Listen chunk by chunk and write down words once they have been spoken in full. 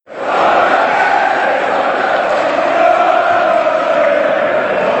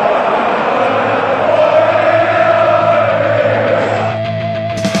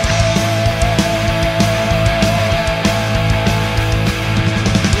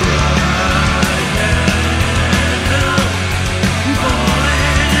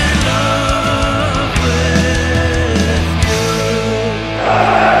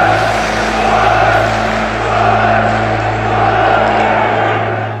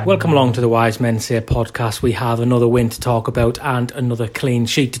Welcome along to the Wise Men Say podcast. We have another win to talk about and another clean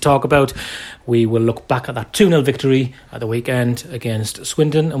sheet to talk about. We will look back at that 2-0 victory at the weekend against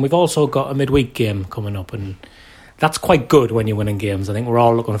Swindon, and we've also got a midweek game coming up, and that's quite good when you're winning games. I think we're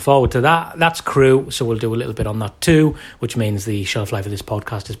all looking forward to that. That's Crewe, so we'll do a little bit on that too, which means the shelf life of this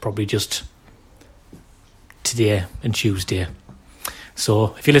podcast is probably just today and Tuesday.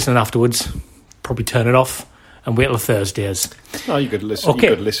 So if you're listening afterwards, probably turn it off and wait till Thursdays. Oh, you could listen. Okay.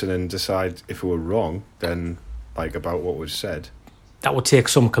 You could listen and decide if we were wrong, then like about what was said. That would take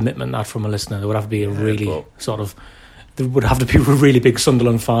some commitment, that, from a listener. There would have to be a there would have to be a really big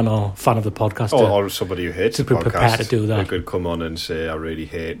Sunderland fan or fan of the podcast. Or somebody who hates to the be prepared podcast. to do that. They could come on and say, I really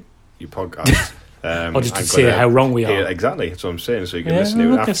hate your podcast. Or just to say how wrong we are. Exactly, that's what I'm saying. So you can listen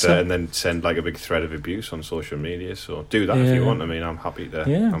to it after and then send like a big thread of abuse on social media. So do that if you want. I mean, I'm happy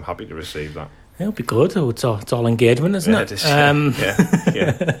to receive that. It'll be good. It's all engagement, isn't it? It's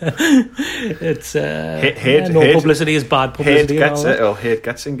no publicity is bad publicity. Hate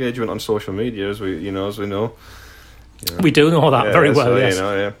gets engagement on social media, as we know. You know. We do know that very well. Yes.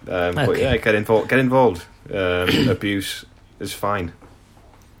 But yeah, get involved. Abuse is fine.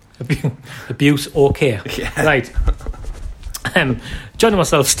 Abuse, okay. Yeah. Right. Joining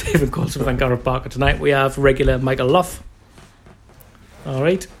myself, Stephen Colson and Gareth Parker tonight, we have regular Michael Lough. All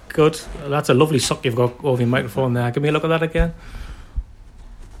right, good. That's a lovely sock you've got over your microphone there. Give me a look at that again.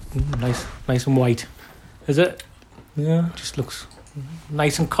 Nice and white. Is it? Yeah, just looks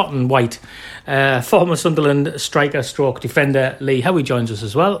nice and cotton white. Former Sunderland striker stroke defender Lee Howie joins us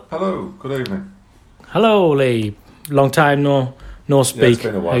as well. Hello, good evening. Hello, Lee. Long time no speak. Yeah, it's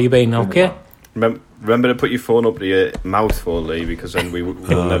been a while. How you been? Okay. Remember to put your phone up to your mouth for Lee, because then we'll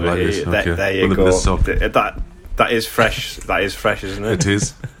never hear you. Okay. There you go. That is fresh. That is fresh, isn't it? It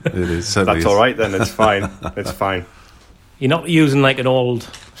is. That's all right then. It's fine. It's fine. You're not using like an old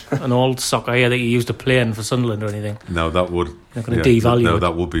sock, are you, that you used to play in for Sunderland or anything? No, that would. You're not going to devalue No, it.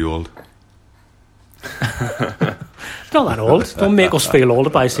 that would be old. It's not that old. Don't make us feel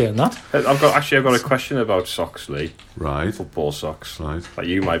older by saying that. I've got a question about socks, Lee. Right. Football socks. Right. That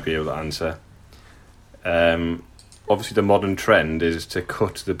you might be able to answer. Obviously, the modern trend is to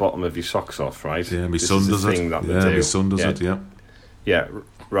cut the bottom of your socks off, right? Yeah, my son does it. My son does it, yeah. Yeah,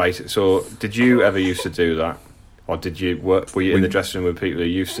 right. So, did you ever used to do that? Or were you in the dressing room with people who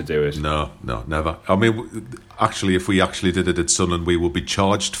used to do it? No, never. I mean, actually, if we actually did it at Sunderland, we would be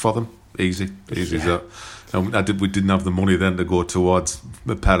charged for them. Easy as that. And we didn't have the money then to go towards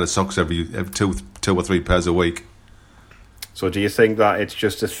a pair of socks every two or three pairs a week. So do you think that it's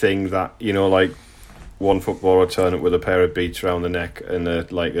just a thing that, like one footballer turn up with a pair of Beats around the neck and a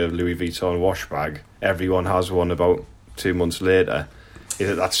Louis Vuitton wash bag, everyone has one about 2 months later? Is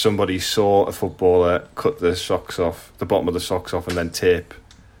it that somebody saw a footballer cut the bottom of the socks off and then tape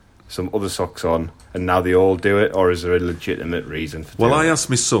some other socks on, and now they all do it? Or is there a legitimate reason for doing it? I asked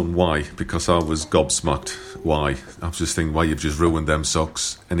my son why, because I was gobsmacked. Why? I was just thinking, why you've just ruined them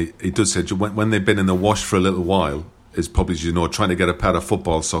socks. And he does say, when they've been in the wash for a little while, is probably, trying to get a pair of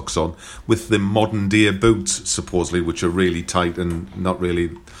football socks on with the modern day boots, supposedly, which are really tight and not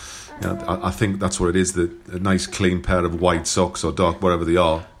really. I think that's what it is. A nice clean pair of white socks or dark, whatever they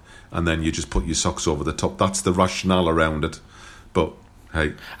are, and then you just put your socks over the top. That's the rationale around it. But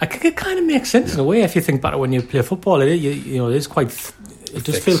hey, it kind of makes sense in a way if you think back to when you play football. It is quite. It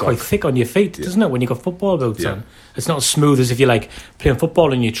does feel quite thick on your feet, doesn't it? When you got football boots on, it's not as smooth as if you like playing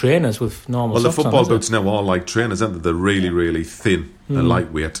football in your trainers with normal. Well, socks the football on, boots now are like trainers, aren't they? They're really, really thin and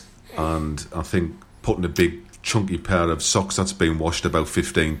lightweight, and I think putting a big chunky pair of socks that's been washed about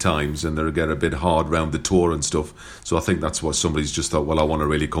 15 times and they'll get a bit hard round the toe and stuff. So I think that's what somebody's just thought, well, I want a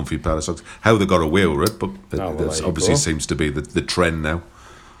really comfy pair of socks. How they got away with it, but it obviously seems to be the trend now.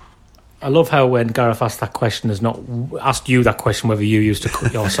 I love how when Gareth asked that question, has not asked you that question whether you used to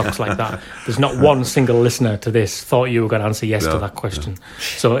cut your socks like that. There's not one single listener to this thought you were going to answer yes to that question.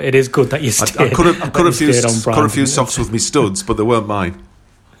 So it is good that you stayed. I could have used socks with me studs, but they weren't mine.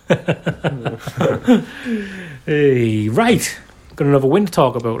 Hey, right, got another win to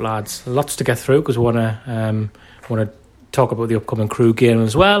talk about, lads. Lots to get through because we want to talk about the upcoming Crewe game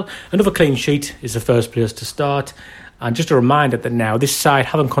as well. Another clean sheet is the first place to start, and just a reminder that now this side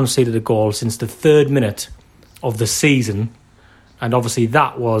haven't conceded a goal since the 3rd minute of the season, and obviously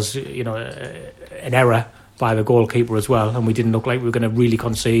that was an error by the goalkeeper as well, and we didn't look like we were going to really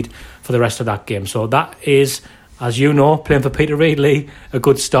concede for the rest of that game. So that is, as you know, playing for Peter Reid, Lee, a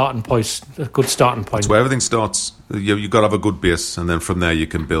good starting point. That's where everything starts. You've got to have a good base, and then from there you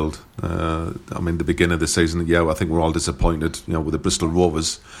can build. The beginning of the season, I think we're all disappointed, with the Bristol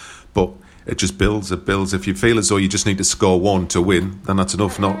Rovers. But it just builds. It builds. If you feel as though you just need to score one to win, then that's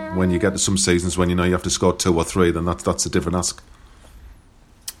enough. Not when you get to some seasons when you know you have to score 2 or 3, then that's a different ask.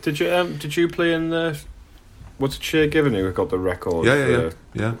 Did you play in the? Was it Shea Given who got the record?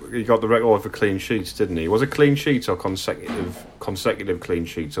 Yeah. He got the record for clean sheets, didn't he? Was it clean sheets or consecutive clean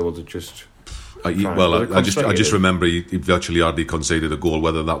sheets, or was it just? I just remember he virtually hardly conceded a goal.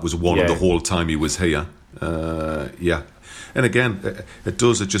 Whether that was one the whole time he was here, And again, it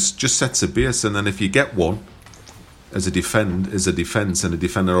does. It just sets a base, and then if you get one as a defence and a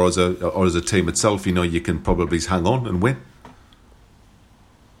defender or as a team itself, you know you can probably hang on and win.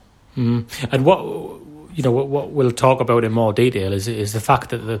 And what we'll talk about in more detail is the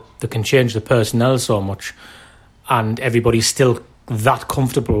fact that they can change the personnel so much, and everybody's still that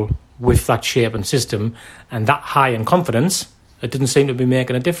comfortable with that shape and system and that high in confidence. It didn't seem to be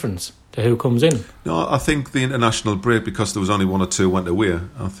making a difference to who comes in. No, I think the international break, because there was only 1 or 2 went away,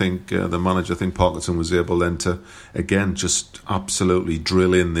 I think the manager, Parkinson, was able then to again just absolutely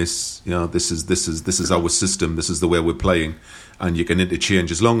drill in this. You know, this is our system. This is the way we're playing, and you can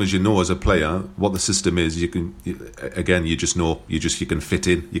interchange as long as you know as a player what the system is. You can you just know you can fit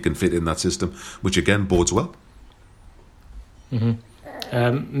in. You can fit in that system, which again bodes well.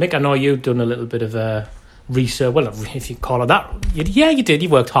 Mick, I know you've done a little bit of research. Well, if you call it that, you did. You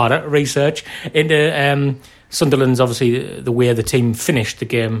worked hard at research into Sunderland's, obviously the way the team finished the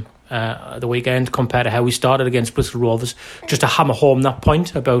game the weekend compared to how we started against Bristol Rovers. Just to hammer home that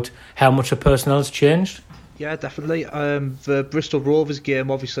point about how much the personnel has changed. Yeah, definitely. The Bristol Rovers game,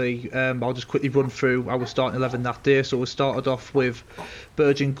 obviously, I'll just quickly run through our starting 11 that day. So we started off with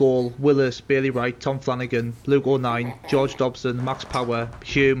Burge in goal, Willis, Bailey Wright, Tom Flanagan, Luke O'Nien, George Dobson, Max Power,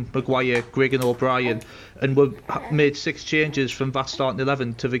 Hume, Maguire, Greg and O'Brien. And we made 6 changes from that starting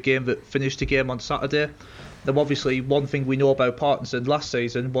 11 to the game that finished the game on Saturday. Now, obviously, one thing we know about Parkinson last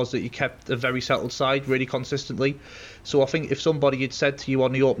season was that he kept a very settled side really consistently. So I think if somebody had said to you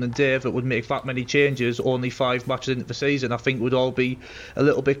on the opening day that would make that many changes only 5 matches into the season, I think we'd all be a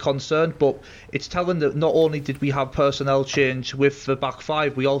little bit concerned. But it's telling that not only did we have personnel change with the back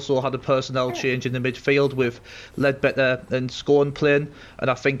 5, we also had a personnel change in the midfield with Ledbetter and Scone playing. And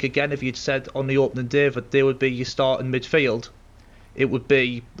I think, again, if you'd said on the opening day that they would be your starting midfield, it would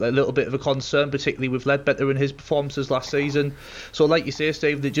be a little bit of a concern, particularly with Ledbetter and his performances last season. So like you say,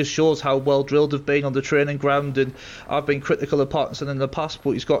 Steve, it just shows how well drilled they've been on the training ground. And I've been critical of Parkinson in the past,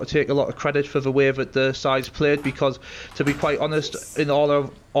 but he's got to take a lot of credit for the way that the side's played, because to be quite honest, in all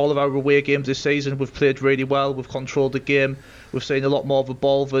of our away games this season, we've played really well, we've controlled the game, we've seen a lot more of the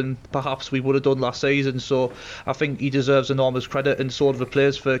ball than perhaps we would have done last season. So I think he deserves enormous credit, and so do the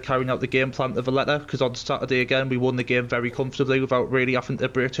players for carrying out the game plan to the letter, because on Saturday again we won the game very comfortably without really having to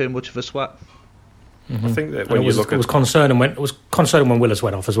break too much of a sweat. I think that when it was concerning when Willis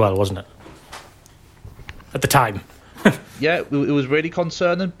went off as well, wasn't it? At the time. Yeah, it was really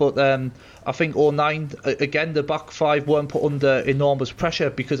concerning, but I think 09, again, the back 5 weren't put under enormous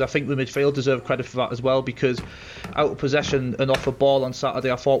pressure, because I think the midfield deserve credit for that as well, because out of possession and off the ball on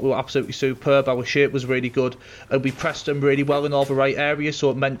Saturday, I thought we were absolutely superb. Our shape was really good, and we pressed them really well in all the right areas,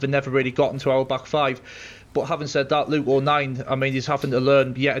 so it meant they never really got into our back 5. But having said that, Luke O'Nien, I mean, he's having to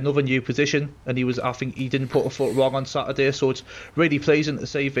learn yet another new position, and I think he didn't put a foot wrong on Saturday, so it's really pleasing to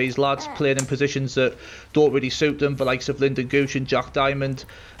see these lads playing in positions that don't really suit them, the likes of Lyndon Gooch and Jack Diamond.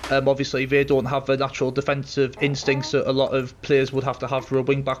 Obviously, they don't have the natural defensive instincts that a lot of players would have to have for a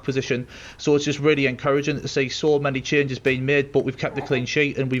wing-back position, so it's just really encouraging to see so many changes being made, but we've kept a clean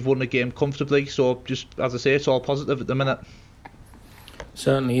sheet and we've won the game comfortably, so just, as I say, it's all positive at the minute.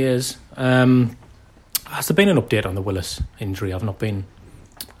 Certainly is. Has there been an update on the Willis injury? I've not been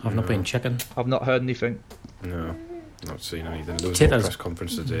checking. I've not heard anything. No, not seen anything. There was no press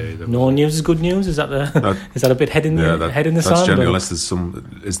conference today. No news is good news. Is that is that a bit head in the sand? That's generally, unless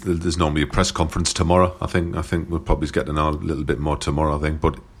there's normally a press conference tomorrow. I think we'll probably get to know a little bit more tomorrow. I think,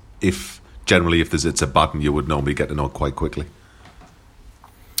 but if it's a bad one, you would normally get to know quite quickly.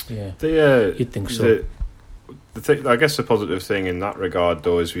 Yeah, you'd think so. I guess the positive thing in that regard,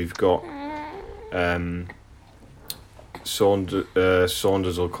 though, is we've got. Saunders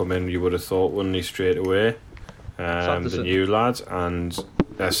will come in, you would have thought, wouldn't he, straight away? The new lad, and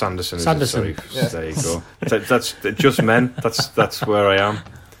Sanderson. Sorry, yes. There you go. That's just men. That's where I am.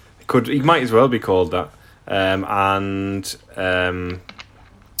 He might as well be called that. And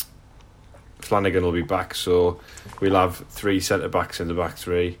Flanagan will be back, so we'll have 3 centre backs in the back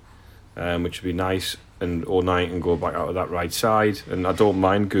 3, which would be nice. And O'Nien can go back out of that right side, and I don't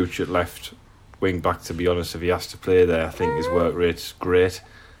mind Gooch at left wing back, to be honest. If he has to play there, I think his work rate's great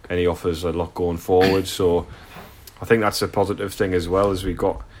and he offers a lot going forward, so I think that's a positive thing as well, as we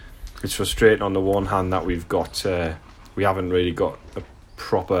got it's frustrating on the one hand that we haven't really got a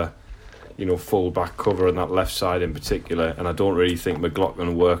proper, full back cover on that left side in particular, and I don't really think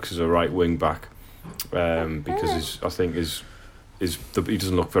McLaughlin works as a right wing back because he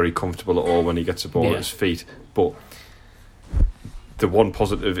doesn't look very comfortable at all when he gets the ball at his feet. But the one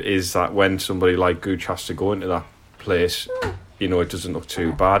positive is that when somebody like Gooch has to go into that place, it doesn't look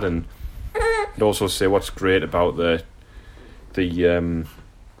too bad. And I'd also say what's great about the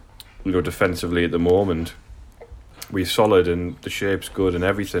defensively at the moment, we're solid and the shape's good and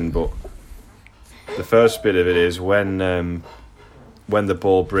everything, but the first bit of it is when the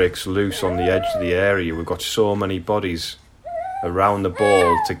ball breaks loose on the edge of the area, we've got so many bodies around the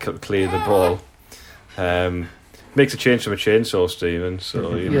ball to clear the ball. Makes a change from a chainsaw, Stephen.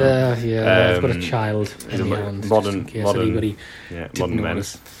 So I've got a child in my hand. Modern men.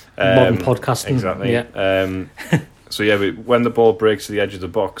 Modern podcasting. Exactly. Yeah. So when the ball breaks to the edge of the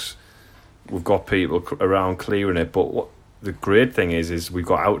box, we've got people around clearing it. But what the great thing is we've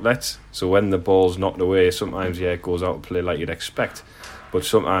got outlets. So when the ball's knocked away, sometimes it goes out of play like you'd expect. But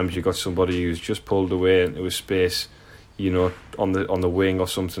sometimes you've got somebody who's just pulled away into a space, on the wing or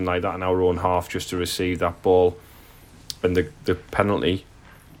something like that in our own half, just to receive that ball. And the penalty,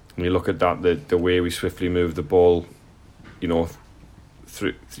 when you look at that, the way we swiftly move the ball,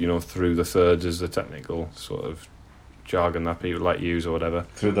 through the thirds is the technical sort of jargon that people like use or whatever.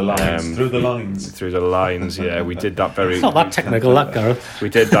 Through the lines. Through the lines. Yeah, we did that very. It's not that technical, that Gareth. We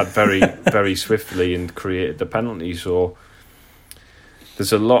did that very, very swiftly and created the penalty. So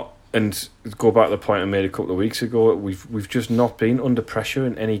there's a lot. And go back to the point I made a couple of weeks ago, we've just not been under pressure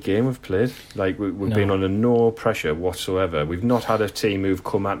in any game we've played. Like we've been under no pressure whatsoever. We've not had a team who've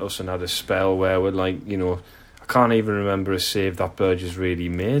come at us and had a spell where we're like, I can't even remember a save that Burgess really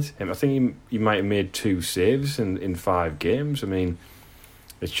made. I think he might have made 2 saves in 5 games. I mean,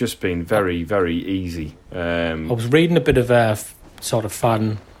 it's just been very, very easy. I was reading a bit of a sort of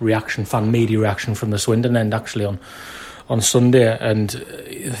fan media reaction from the Swindon end actually on Sunday, and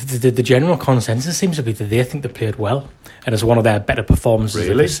the general consensus seems to be that they think they played well and it's one of their better performances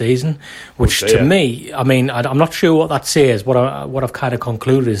of the season, which to me, I mean, I'm not sure what that says. What I've kind of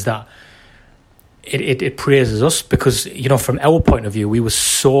concluded is that it praises us because, from our point of view, we were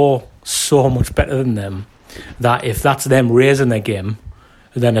so much better than them that if that's them raising their game,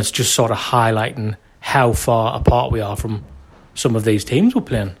 then it's just sort of highlighting how far apart we are from some of these teams we're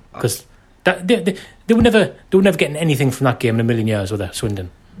playing, because they were never getting anything from that game in a million years, were they,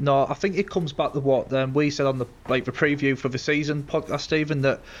 Swindon? No, I think it comes back to what we said on the preview for the season podcast, Stephen,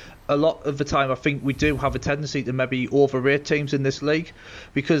 that a lot of the time I think we do have a tendency to maybe overrate teams in this league,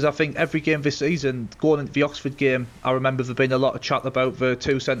 because I think every game this season, going into the Oxford game, I remember there being a lot of chat about the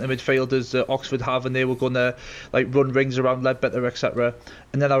 2 centre midfielders that Oxford have, and they were going to run rings around Ledbetter, etc.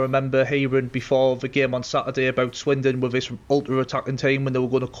 And then I remember hearing before the game on Saturday about Swindon with this ultra attacking team, when they were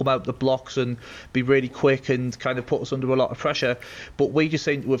going to come out the blocks and be really quick and kind of put us under a lot of pressure. But we just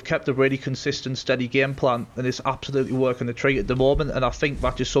seem to have kept a really consistent, steady game plan, and it's absolutely working the treat at the moment. And I think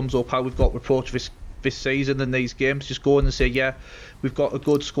that just sums up how we've got to approach this season and these games. Just go in and say, yeah, we've got a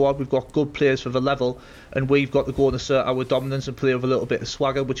good squad, we've got good players for the level, and we've got to go and assert our dominance and play with a little bit of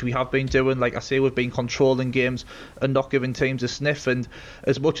swagger, which we have been doing. Like I say, we've been controlling games and not giving teams a sniff, and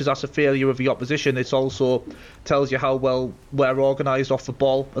as much as that's a failure of the opposition, it also tells you how well we're organised off the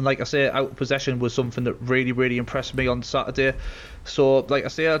ball. And like I say, out of possession was something that really, really impressed me on Saturday. So like I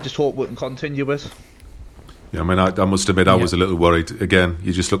say, I just hope we can continue with. Yeah, I mean, I must admit I was a little worried. Again,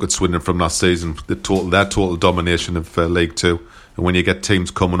 you just look at Swindon from last season, their total domination of League Two, and when you get teams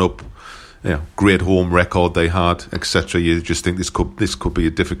coming up, great home record they had, etc. You just think this could be a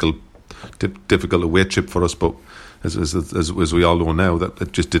difficult away trip for us. But as we all know now, that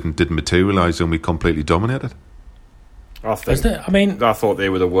it just didn't materialise, and we completely dominated. I thought they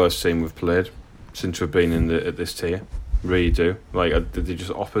were the worst team we've played since we've been at this tier. Really do. They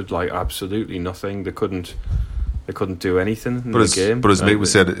just offered absolutely nothing. They couldn't do anything in the game. But as Nate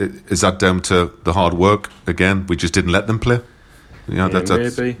was said, is that down to the hard work again? We just didn't let them play.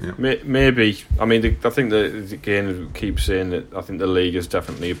 Maybe. I mean, I think that again keep saying that I think the league is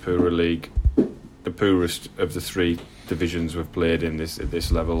definitely a poorer league, the poorest of the 3 divisions we've played in at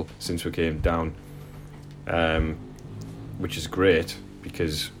this level since we came down, which is great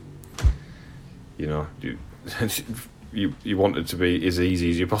because you want it to be as easy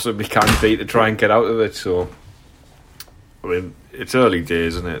as you possibly can be to try and get out of it. So, I mean, it's early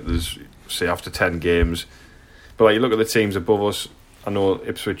days, isn't it? There's, say, after 10 games. But you look at the teams above us, I know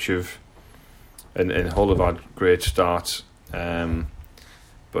Ipswich and Hull have had great starts. But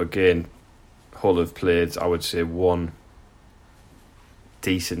again, Hull have played, I would say, one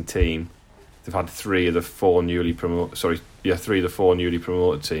decent team. They've had three of the four newly promoted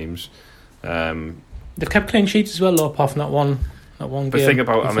teams. They've kept clean sheets as well, though, apart from that one But game. think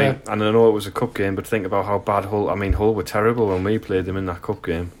about, and I know it was a cup game, but think about how bad Hull. I mean, Hull were terrible when we played them in that cup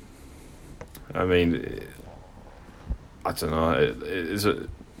game. I mean, I don't know.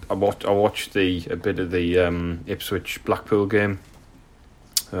 I watched a bit of the Ipswich Blackpool game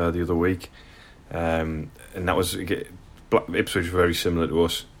the other week, and that was Ipswich very similar to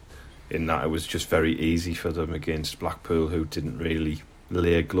us in that it was just very easy for them against Blackpool, who didn't really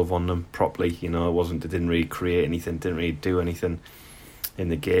lay a glove on them properly. You know, they didn't really create anything, didn't really do anything in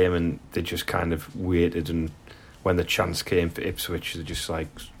the game, and they just kind of waited. And when the chance came for Ipswich, they just like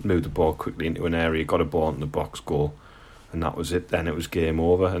moved the ball quickly into an area, got a ball in the box, goal, and that was it. Then it was game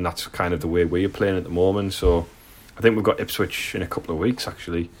over, and that's kind of the way we're playing at the moment. So I think we've got Ipswich in a couple of weeks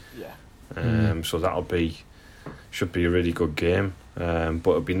actually. Yeah. So should be a really good game.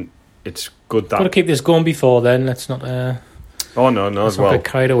 But it's good that got to keep this going before then. Let's not. Let's not get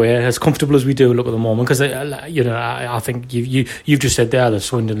carried away. As comfortable as we do look at the moment, because I think you've just said there that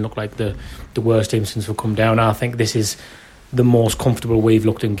Swindon look like the worst team since we've come down. I think this is the most comfortable we've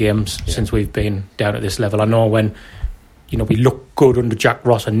looked in games since we've been down at this level. I know when we looked good under Jack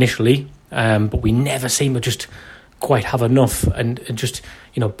Ross initially, but we never seem to just quite have enough. And just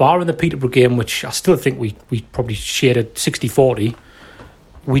barring the Peterborough game, which I still think we probably shared at 60-40,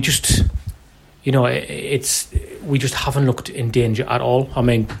 we just. We just haven't looked in danger at all. I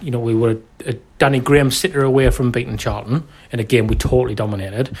mean, we were a Danny Graham sitter away from beating Charlton in a game we totally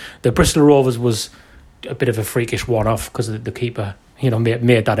dominated. The Bristol Rovers was a bit of a freakish one-off because the keeper,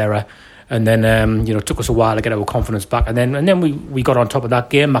 made that error, and then it took us a while to get our confidence back. And then we got on top of that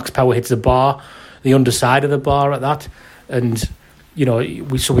game. Max Power hits the bar, the underside of the bar at that, and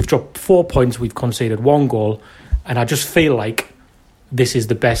we've dropped 4 points. We've conceded 1 goal, and I just feel like this is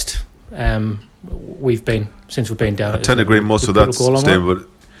the best. We've been since we've been down. I tend to agree most of that, Steve, but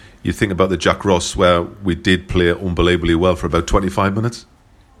you think about the Jack Ross where we did play unbelievably well for about 25 minutes.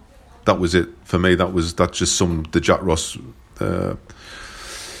 That was it for me. That just summed the Jack Ross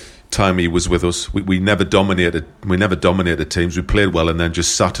time he was with us. We never dominated. We never dominated teams. We played well and then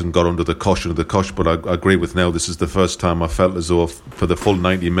just sat and got under the cushion of the cosh. But I agree with now. This is the first time I felt as though for the full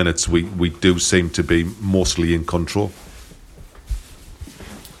 90 minutes we do seem to be mostly in control.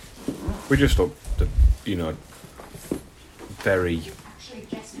 We just look, very,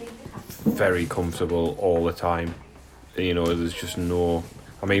 very comfortable all the time. There's just no.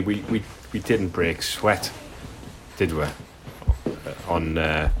 I mean, we didn't break sweat, did we?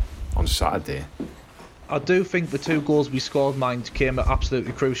 On Saturday. I do think the 2 goals we scored, came at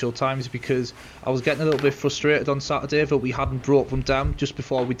absolutely crucial times, because I was getting a little bit frustrated on Saturday that we hadn't brought them down just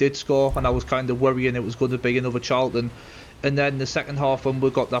before we did score, and I was kind of worrying it was going to be another Charlton. And then the second half, when we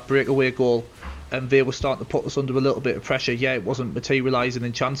got that breakaway goal, and they were starting to put us under a little bit of pressure. Yeah, it wasn't materialising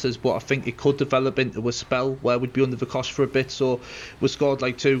in chances, but I think it could develop into a spell where we'd be under the cosh for a bit. So we scored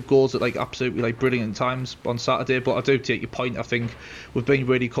 2 goals at absolutely brilliant times on Saturday. But I do take your point. I think we've been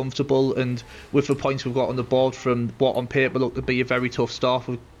really comfortable, and with the points we've got on the board from what on paper looked to be a very tough start,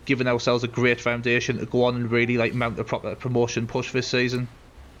 we've given ourselves a great foundation to go on and really mount a proper promotion push this season.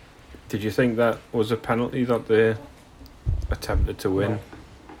 Did you think that was a penalty that they attempted to win?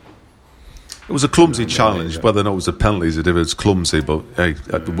 It was a clumsy challenge. Whether or not it was a penalty is a difference. It's clumsy, but I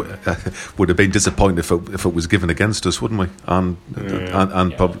would have been disappointed if it was given against us, wouldn't we?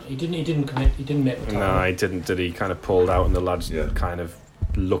 He didn't commit. He didn't make the tackle. No, he didn't. Did he? Kind of pulled out, and the lads kind of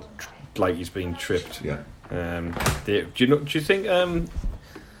looked like he's been tripped. Yeah. Do you think?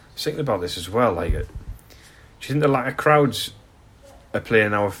 Thinking about this as well. Do you think the lack of crowds are playing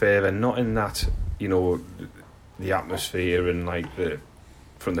in our favour? Not in that, the atmosphere and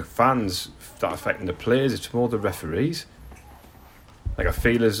from the fans that affecting the players. It's more the referees. I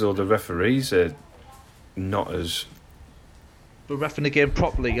feel as though the referees are not as. We're reffing the game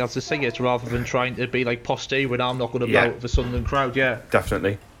properly as they see it, rather than trying to be posty when I'm not going to bout the Sunderland crowd. Yeah,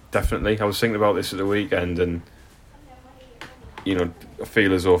 definitely. I was thinking about this at the weekend, and I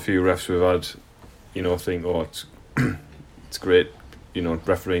feel as though a few refs we've had, think, it's great,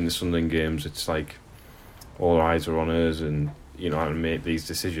 refereeing the Sunderland games. It's all eyes are on us, and how to make these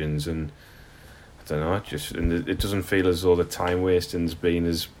decisions, and I don't know, it doesn't feel as though the time wasting's been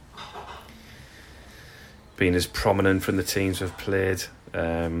as prominent from the teams we've played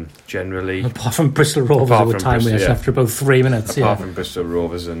generally. Apart from Bristol Rovers, over time waste after about 3 minutes. Apart from Bristol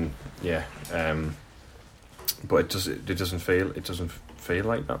Rovers, and but it doesn't feel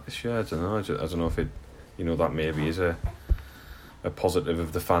like that this year. I don't know. I don't know if it, that maybe is a positive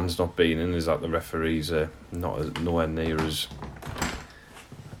of the fans not being in, is that the referees are nowhere near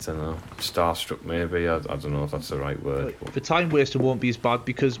don't know, starstruck maybe. I don't know if that's the right word. The time wasting won't be as bad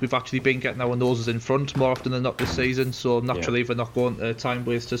because we've actually been getting our noses in front more often than not this season, so naturally we're not going to time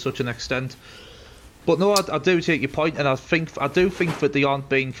waste to such an extent. But no, I do take your point, and I do think that they aren't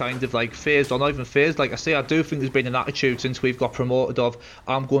being kind of like phased, or not even phased. Like I say, I do think there's been an attitude since we've got promoted of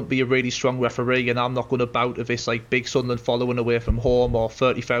I'm going to be a really strong referee, and I'm not going to bow to this like big Sunderland following away from home or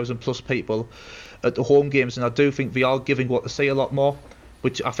 30,000 plus people at the home games. And I do think they are giving what they say a lot more.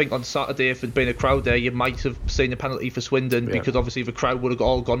 Which I think on Saturday, if there'd been a crowd there, you might have seen a penalty for Swindon because obviously the crowd would have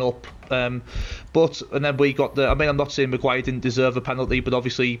all gone up. And then we got I'm not saying Maguire didn't deserve a penalty, but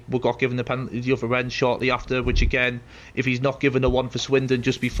obviously we got given the penalty the other end shortly after, which again, if he's not given a one for Swindon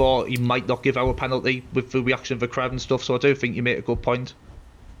just before, he might not give our penalty with the reaction of the crowd and stuff. So I do think you make a good point.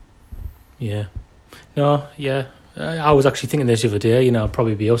 Yeah. No, yeah. I was actually thinking this the other day,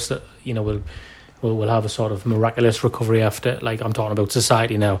 probably be us that, we'll have a sort of miraculous recovery after, like I'm talking about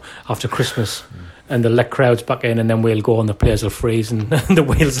society now, after Christmas, and they'll let crowds back in, and then we'll go and the players will freeze and the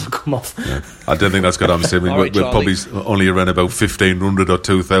wheels will come off. Yeah. I don't think that's going to happen. We'll probably only around about 1,500 or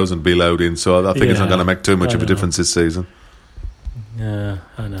 2,000 be allowed in, so I think it's not going to make too much of a difference this season. Yeah,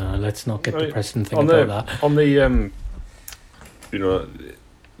 I know. Let's not get depressed and think about that. On the,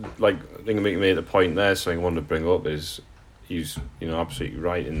 like I think you made the point there, something I wanted to bring up is, he's absolutely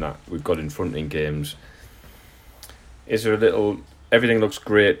right in that we've got in front in games. Is there everything looks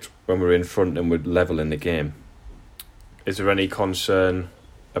great when we're in front and we're level in the game. Is there any concern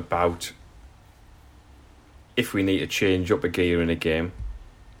about if we need to change up a gear in a game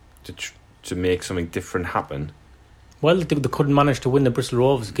to make something different happen? Well, they couldn't manage to win the Bristol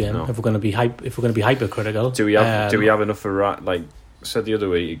Rovers game. No. If we're going to be hypercritical, do we have enough of that? Like I said the other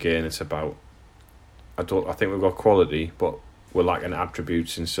week again, it's about. I think we've got quality, but we're lacking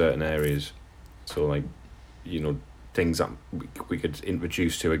attributes in certain areas. So, like, things that we could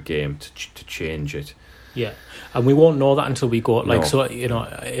introduce to a game to change it. Yeah, and we won't know that until we go. Like, so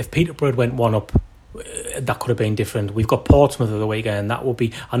if Peterborough went one up, that could have been different. We've got Portsmouth of the weekend. That will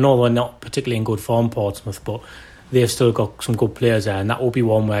be. I know they're not particularly in good form, Portsmouth, but they've still got some good players there, and that will be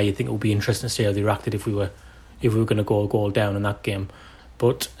one where you think it would be interesting to see how they reacted if we were going to go a goal down in that game.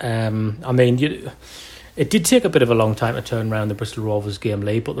 But it did take a bit of a long time to turn around the Bristol Rovers game,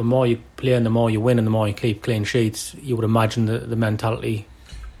 Lee, but the more you play and the more you win and the more you keep clean sheets, you would imagine that the mentality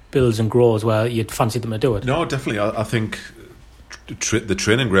builds and grows where you'd fancy them to do it. No, definitely. I think the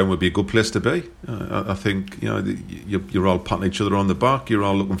training ground would be a good place to be. I think you're all patting each other on the back, you're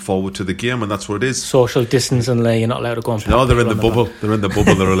all looking forward to the game, and that's what it is. Social distancing, Lee, you're not allowed to go and no, they're in the bubble. They're in the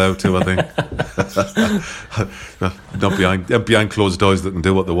bubble. They're allowed to, I think. Not behind closed doors that can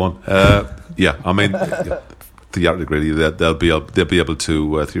do what they want. Theoretically, they'll be able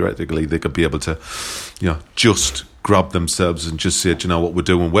to theoretically they could be able to, just grab themselves and just say, what, we're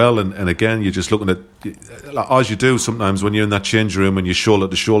doing well. And again, you're just looking at, as you do sometimes when you're in that change room and you shoulder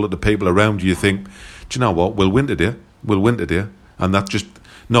to shoulder the people around you, you think, do you know what, we'll win today. And that just,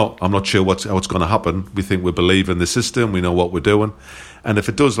 no, I'm not sure how it's going to happen. We think we believe in the system, we know what we're doing. And if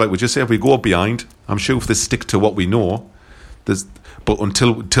it does, like we just say, if we go behind, I'm sure if they stick to what we know, but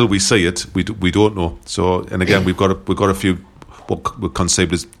until we see it, we don't know. So, and again, we've got a few what we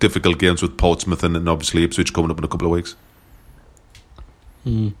conceived as difficult games with Portsmouth and obviously Ipswich coming up in a couple of weeks.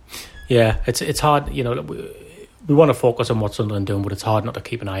 Yeah, it's hard. We want to focus on what Sunderland doing, but it's hard not to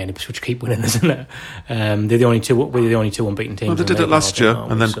keep an eye on Ipswich keep winning, isn't it? We're the only two unbeaten teams. Well, they did it last year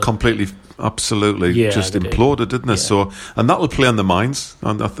and then completely, absolutely just imploded, didn't they? Yeah. So, and that will play on their minds.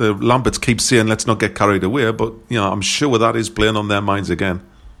 And the Lamberts keep saying, let's not get carried away, but I'm sure that is playing on their minds again.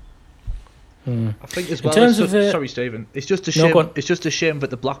 I think as well. Sorry, Stephen. It's just a shame. It's just a shame that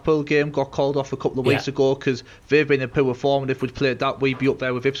the Blackpool game got called off a couple of weeks ago because they've been in poor form, and if we'd played that, we'd be up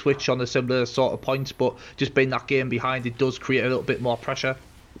there with Ipswich on a similar sort of points. But just being that game behind, it does create a little bit more pressure.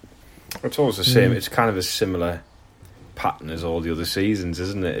 It's always the same. It's kind of a similar pattern as all the other seasons,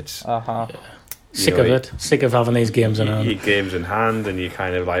 isn't it? It's sick of it. Sick of having these games in hand. Your games in hand, and you're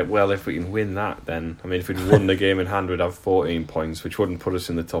kind of like, well, if we can win that, then if we'd won the game in hand, we'd have 14 points, which wouldn't put us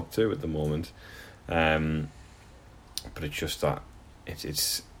in the top 2 at the moment. But it's just that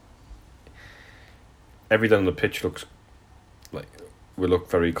it's everything on the pitch looks like we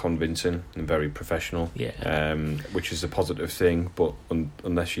look very convincing and very professional. Which is a positive thing. But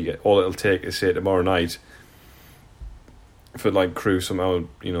unless you get all it'll take is say tomorrow night. For like Crew somehow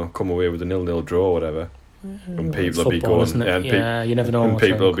come away with a 0-0 draw or whatever, and people will be going, you never know. And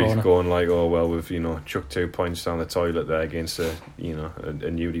people will be going like, oh well, we've chucked 2 points down the toilet there against a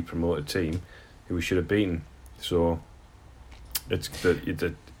newly promoted team who we should have beaten. So it's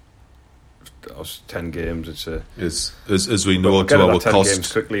the 10 games. It's a as we know, to our 10 cost.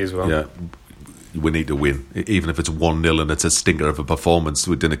 games quickly as well. Yeah, we need to win, even if it's 1-0 and it's a stinker of a performance.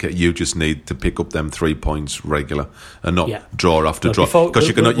 We didn't get. You just need to pick up them 3 points regular and not draw after draw. Because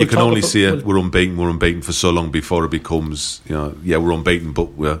you can only see it. We're unbeaten for so long before it becomes, we're unbeaten,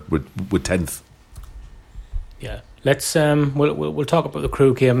 but we're 10th. Yeah, let's we'll talk about the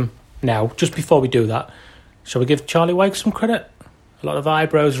Crewe game now. Just before we do that, shall we give Charlie Wyke some credit? A lot of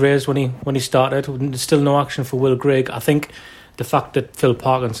eyebrows raised when he started. There's still no action for Will Grigg. I think the fact that Phil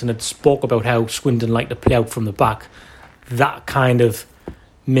Parkinson had spoke about how Swindon liked to play out from the back, that kind of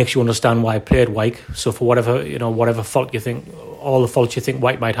makes you understand why he played Wyke. So for whatever fault you think, all the faults you think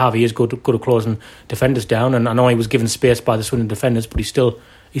Wyke might have, he is good at closing defenders down. And I know he was given space by the Swindon defenders, but it's still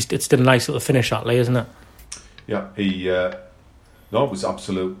a nice little finish that way, isn't it? Yeah, it was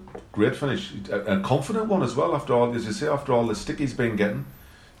absolute great finish, a confident one as well. After all, as you say, after all the stick he's been getting,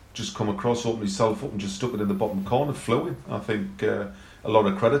 just come across, opened himself up and just stuck it in the bottom corner, flew in. I think a lot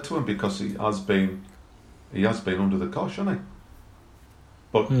of credit to him because he has been under the cosh, hasn't he?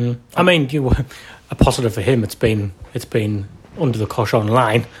 But I mean, a positive for him. It's been under the cosh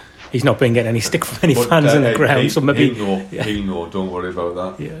online. He's not been getting any stick from any fans in the ground. So maybe he'll know. Don't worry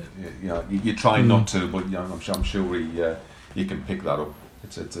about that. Yeah. You try not to, but I'm sure he can pick that up.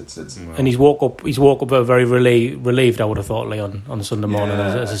 It's and he's woke up very relieved, I would have thought, Leon, on Sunday morning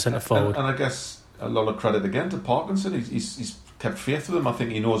as a centre forward. And I guess a lot of credit again to Parkinson. He's kept faith with him. I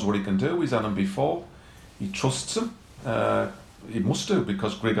think he knows what he can do. He's had him before. He trusts him. He must do,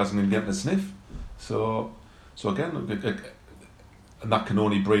 because Grigg hasn't been getting a sniff. So again, and that can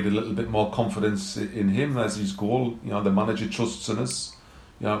only breed a little bit more confidence in him as his goal. The manager trusts in us.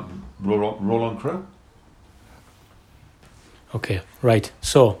 Roll on Crewe. Okay, right.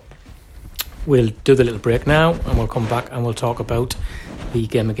 So we'll do the little break now, and we'll come back and we'll talk about the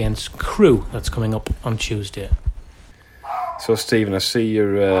game against Crewe that's coming up on Tuesday. So, Stephen, I see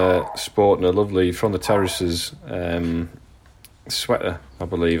you're sporting a lovely From the Terraces sweater, I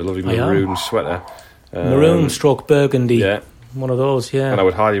believe, a lovely maroon sweater. Maroon stroke burgundy. Yeah. One of those, yeah. And I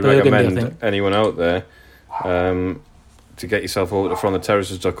would highly recommend I think anyone out there to get yourself over to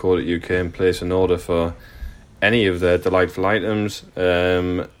fromtheterraces.co.uk and place an order for any of their delightful items.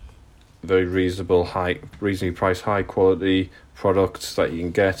 Very reasonably priced, high quality products that you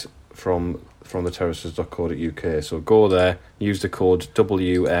can get from theterraces.co.uk. So go there, use the code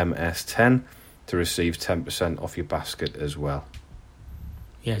WMS10 to receive 10% off your basket as well.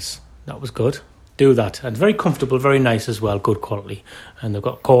 Yes, that was good. Do that. And very comfortable, very nice as well, good quality. And they've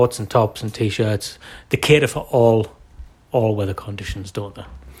got coats and tops and t-shirts. They cater for all weather conditions, don't they?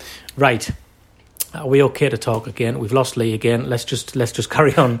 Right. Are we okay to talk again? We've lost Lee again. Let's just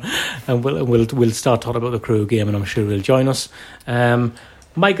carry on, and we'll start talking about the Crewe game, and I'm sure he'll join us.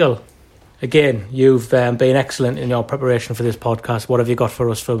 Michael, again, you've been excellent in your preparation for this podcast. What have you got for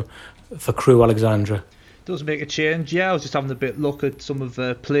us for Crewe Alexandra? Does make a change. I was just having a bit look at some of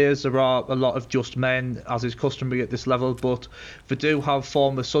the players. There are a lot of just men, as is customary at this level, but they do have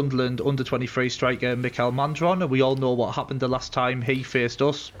former Sunderland under-23 striker Mikael Mandron, and we all know what happened the last time he faced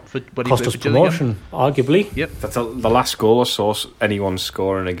us when cost he us promotion, arguably. Yep. That's the last goal I saw anyone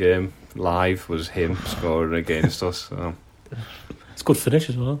score in a game live was him scoring against us. So. It's a good finish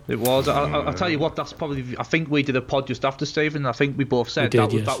as well. It was. I'll tell you what, that's probably... I think we did a pod just after, Stephen, and I think we both said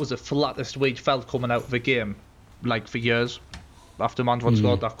that was the flattest we'd felt coming out of the game, like, for years, after Mandron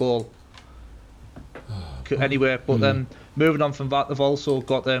scored that goal. Anyway, but then moving on from that, they've also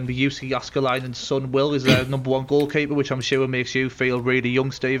got the UC Askelainen's son Will is their number one goalkeeper, which I'm sure makes you feel really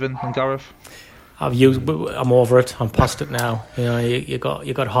young, Stephen and Gareth. I'm over it. I'm past it now. You got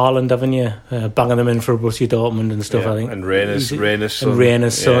Haaland, haven't you? Banging them in for Borussia Dortmund and stuff. I think. And Reyna's son. And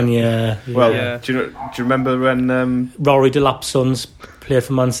Reyna's son. Yeah. Well, do you remember when Rory Delap's sons played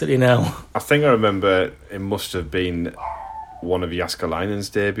for Man City now? I think I remember it must have been one of Jääskeläinen's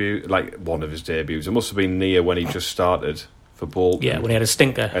debut, like one of his debuts. It must have been near when he just started for Bolton. Yeah, when he had a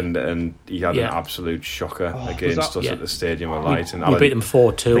stinker. And he had an absolute shocker against us at the Stadium of Light. We beat them 4-2,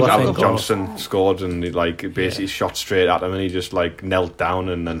 I think. Alan Johnson scored and he basically shot straight at him and he just knelt down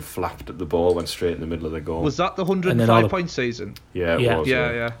and then flapped at the ball, went straight in the middle of the goal. Was that the 105-point season? Yeah, it was.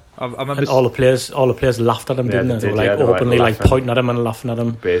 Yeah. I remember. And all the players laughed at him, didn't they? They were openly pointing at him and laughing at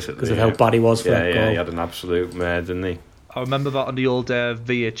him because of how bad he was for that goal. Yeah, he had an absolute mare, didn't he? I remember that on the old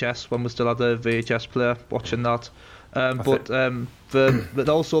VHS when we still had a VHS player watching that. But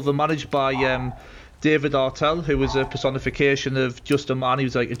also they're managed by David Artell, who was a personification of just a man. He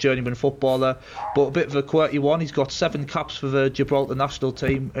was like a journeyman footballer, but a bit of a quirky one. He's got 7 caps for the Gibraltar national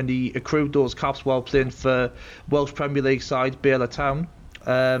team, and he accrued those caps while playing for Welsh Premier League side Baylor Town.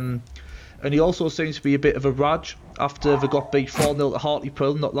 And he also seems to be a bit of a raj after they got beat 4-0 to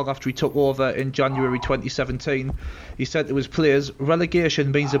Hartlepool not long after he took over in January 2017. He said to his players,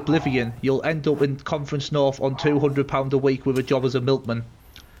 "Relegation means oblivion. You'll end up in Conference North on £200 a week with a job as a milkman."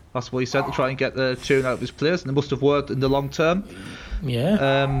 That's what he said to try and get the tune out of his players, and it must have worked in the long term.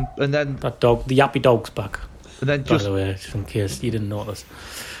 Yeah. And then That dog, the yappy dog's back. And then by the way, just in case you didn't notice.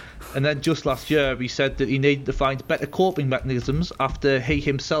 And then just last year, he said that he needed to find better coping mechanisms after he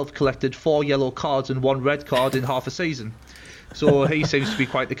himself collected 4 yellow cards and 1 red card in half a season. So he seems to be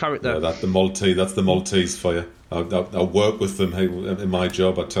quite the character. Yeah, that's the Maltese for you. I work with them in my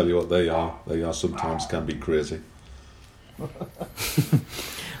job. I tell you what, they are sometimes can be crazy.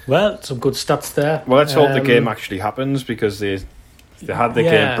 Well, some good stats there. Well, let's hope the game actually happens, because they had the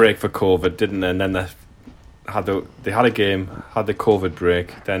game break for COVID, didn't they? And then they had a game, had the COVID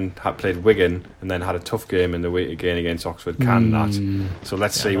break, then played Wigan, and then had a tough game in the week again against Oxford. So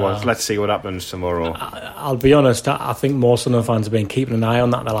let's see what happens tomorrow. I'll be honest, I think most of the fans have been keeping an eye on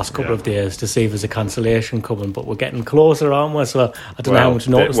that the last couple of days to see if there's a cancellation coming, but we're getting closer, aren't we? So I don't know how much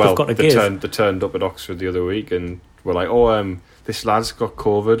notice they've got to give. They turned up at Oxford the other week and were like, this lad's got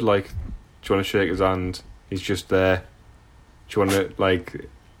COVID, like, do you want to shake his hand? He's just there. Do you want to, like...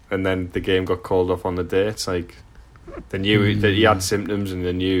 And then the game got called off on the day. It's like they knew that he had symptoms, and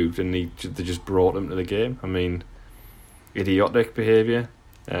they just brought him to the game. I mean, idiotic behaviour.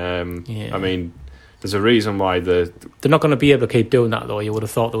 I mean, there's a reason why they're not going to be able to keep doing that, though. You would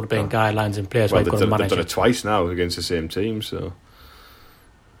have thought there would have been guidelines in place. Well, they've done it twice now against the same team, so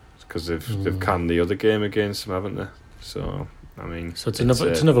because they've canned the other game against them, haven't they? So. I mean, so it's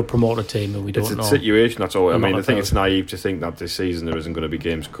another promoter team, and we don't know. It's a situation. That's all. I mean, I think it's naive to think that this season there isn't going to be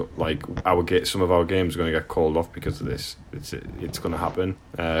games like some of our games are going to get called off because of this. It's going to happen,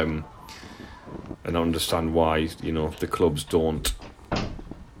 and I understand why the clubs don't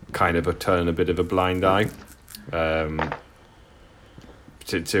kind of turn a bit of a blind eye to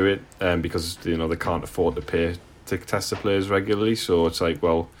it, because they can't afford to pay to test the players regularly. So it's like,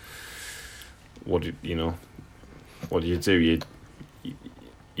 well, what do you do?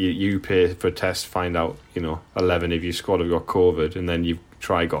 You pay for a test, find out 11 of your squad have got COVID, and then you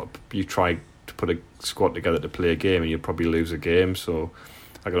try to put a squad together to play a game, and you'll probably lose a game. So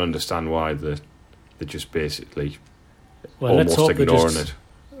I can understand why they're just basically almost ignoring it.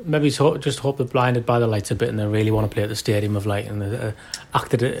 Maybe just hope they're blinded by the lights a bit, and they really want to play at the Stadium of Light, and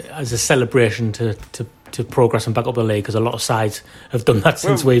acted it as a celebration to progress and back up the league, because a lot of sides have done that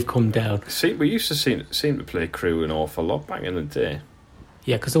since we've come down. See, we used to seem to play Crewe an awful lot back in the day.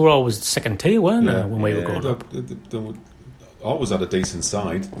 Yeah, because they were always second tier, weren't they, when we were growing up? They always had a decent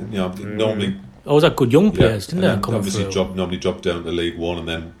side. Normally... Always had good young players, didn't they? Obviously, normally dropped down to League One and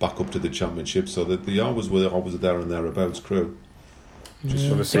then back up to the Championship, so that they always were there and thereabouts, Crewe. Just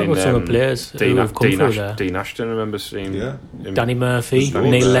seen some of the players who have come through there. Dean Ashton, I remember seeing. Yeah. Danny Murphy,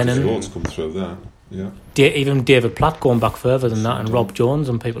 Neil Lennon. Loads come through there. Yeah. Even David Platt going back further than that, and Rob Jones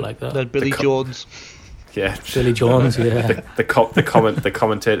and people like that. Then Billy Jones. Yeah, Billy Jones. Yeah. The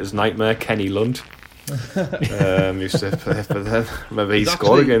commentator's nightmare, Kenny Lund. Used to play for them. Maybe he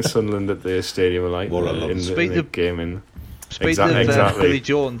scored against Sunderland at the Stadium of Light in the game. Speaking of Billy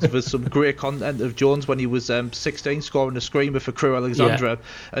Jones, there's some great content of Jones when he was 16, scoring a screamer for Crewe Alexandra,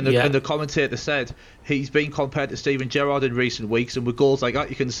 and the commentator said he's been compared to Steven Gerrard in recent weeks, and with goals like that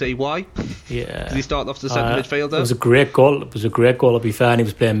you can see why. Yeah, did he start off the centre midfielder? It was a great goal. To be fair, and he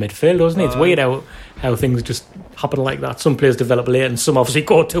was playing midfield, wasn't he? It's weird how things just happen like that. Some players develop late, and some obviously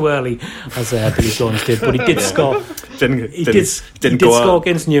go too early, as Billy Jones did. But he did score. He did score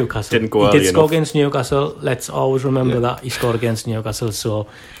against Newcastle. Didn't go early enough. Score against Newcastle. Let's always remember that he scored against Newcastle. So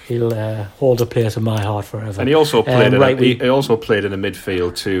he'll hold a place in my heart forever. And he also played. He also played in the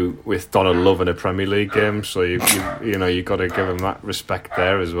midfield too with Donald Love in a Premier League game. So you got to give him that respect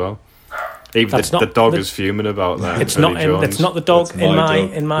there as well. Even the dog is fuming about that. It's not the dog in my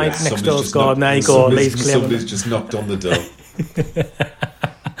next door squad. There you go, Lee's Clem. Somebody's just knocked on the door.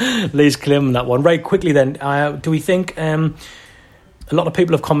 Lee's Clem, that one. Right, quickly then, do we think a lot of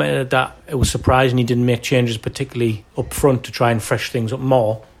people have commented that it was surprising he didn't make changes particularly up front to try and fresh things up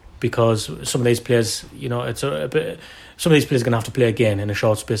more, because some of these players, it's a bit. Some of these players are going to have to play again in a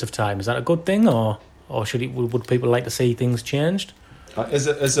short space of time. Is that a good thing, or would people like to see things changed?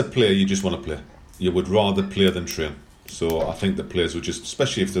 As a player, you just want to play. You would rather play than train. So I think the players would just,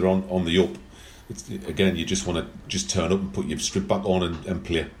 especially if they're on the up, you just want to just turn up and put your strip back on and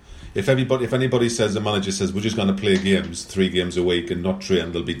play. If anybody says, the manager says, we're just going to play games, 3 games a week and not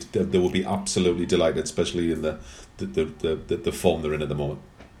train, they will be absolutely delighted, especially in the form they're in at the moment.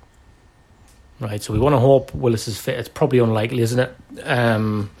 Right, so we want to hope Willis is fit. It's probably unlikely, isn't it?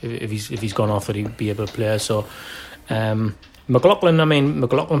 If he's gone off, that he'd be able to play. So McLaughlin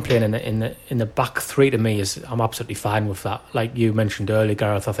playing in the back three, to me, I'm absolutely fine with that. Like you mentioned earlier,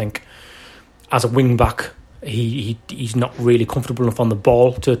 Gareth, I think as a wing back, he's not really comfortable enough on the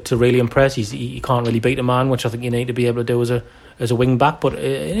ball to really impress. He can't really beat a man, which I think you need to be able to do as a wing back. But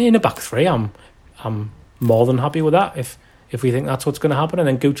in a back three, I'm more than happy with that. If we think that's what's going to happen, and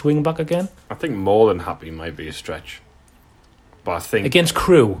then Gooch wing back again. I think more than happy might be a stretch. But I think against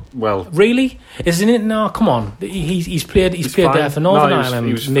Crewe, well, really, isn't it? No, come on. He's played fine. there for Northern Ireland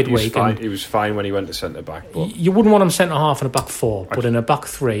he was midweek. Fine. He was fine when he went to centre back. But you wouldn't want him centre half in a back four, but in a back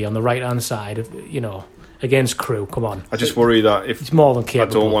three on the right hand side, against Crewe. Come on. I just worry that if he's more than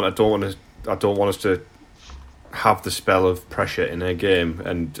capable. I don't want us to have the spell of pressure in a game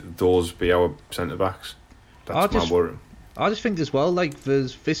and those be our centre backs. That's my worry. I just think as well, like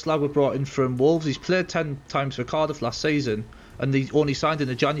this lad we brought in from Wolves, he's played 10 times for Cardiff last season, and he only signed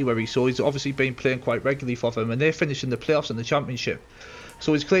in January, so he's obviously been playing quite regularly for them, and they're finishing the playoffs in the Championship.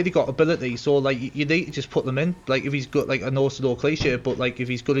 So he's clearly got ability, so like you need to just put them in. Like if he's got, like, I know it's no cliche, but like if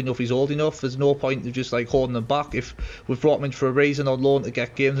he's good enough, he's old enough, there's no point of just like holding them back. If we've brought him in for a reason on loan to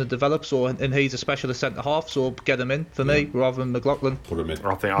get games and develop, and he's a specialist centre half, so get him in for me rather than McLaughlin. Put him in.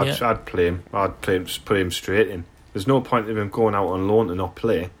 I think I'd play him. Put him straight in. There's no point of him going out on loan to not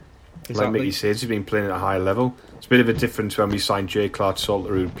play. Exactly. Like Mickey says, he's been playing at a high level. It's a bit of a difference when we signed Jay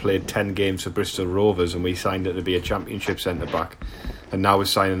Clark-Salter, who played 10 games for Bristol Rovers, and we signed it to be a Championship centre-back. And now we're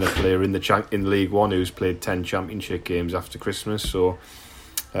signing a player in League One who's played 10 Championship games after Christmas. So,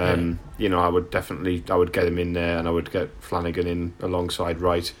 I would get him in there, and I would get Flanagan in alongside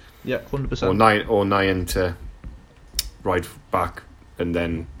Wright. Yeah, 100%. Or Nyan to right back, and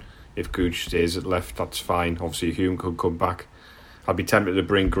then if Gooch stays at left, that's fine. Obviously, Hume could come back. I'd be tempted to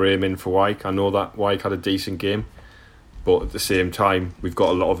bring Graham in for Wyke. I know that Wyke had a decent game, but at the same time, we've got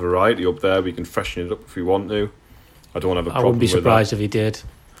a lot of variety up there. We can freshen it up if we want to. I don't have a problem with that. I wouldn't be surprised if he did.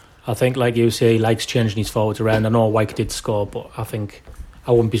 I think, like you say, he likes changing his forwards around. I know Wyke did score, but I think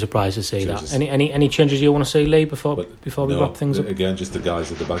I wouldn't be surprised to see that. Any changes you want to see, Lee, before we wrap things up? Again, just the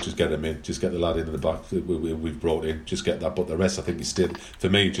guys at the back, just get them in. Just get the lad in the back that we've brought in. Just get that. But the rest, I think, he stayed. For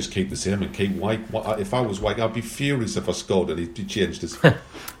me, just keep the same and keep Wyke. If I was Wyke, I'd be furious if I scored and he changed his.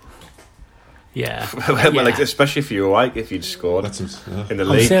 Yeah. Like, especially if you were Wyke, if you'd scored in the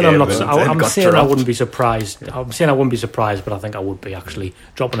league. I'm saying I wouldn't be surprised. I'm saying I wouldn't be surprised, but I think I would be actually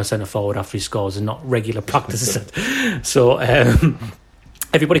dropping a centre forward after he scores and not regular practices. So,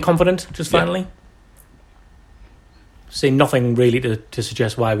 everybody confident? Just finally, see nothing really to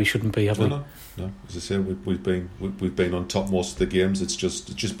suggest why we shouldn't be. Have we? No. As I say, we've been on top most of the games. It's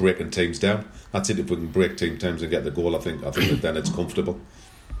just breaking teams down. That's it. If we can break teams down and get the goal, I think that then it's comfortable.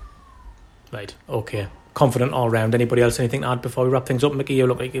 Right, okay. Confident all round. Anybody else anything to add before we wrap things up? Mickey, you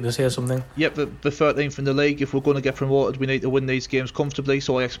look like you're going to say something. Yep, the 13th in the league. If we're going to get promoted, we need to win these games comfortably,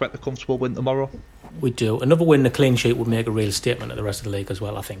 so I expect a comfortable win tomorrow. We do. Another win, a clean sheet, would make a real statement at the rest of the league as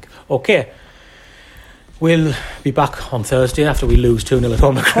well, I think. Okay, we'll be back on Thursday after we lose 2-0 at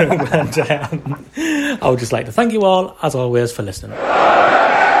home to Crewe. And I would just like to thank you all, as always, for listening.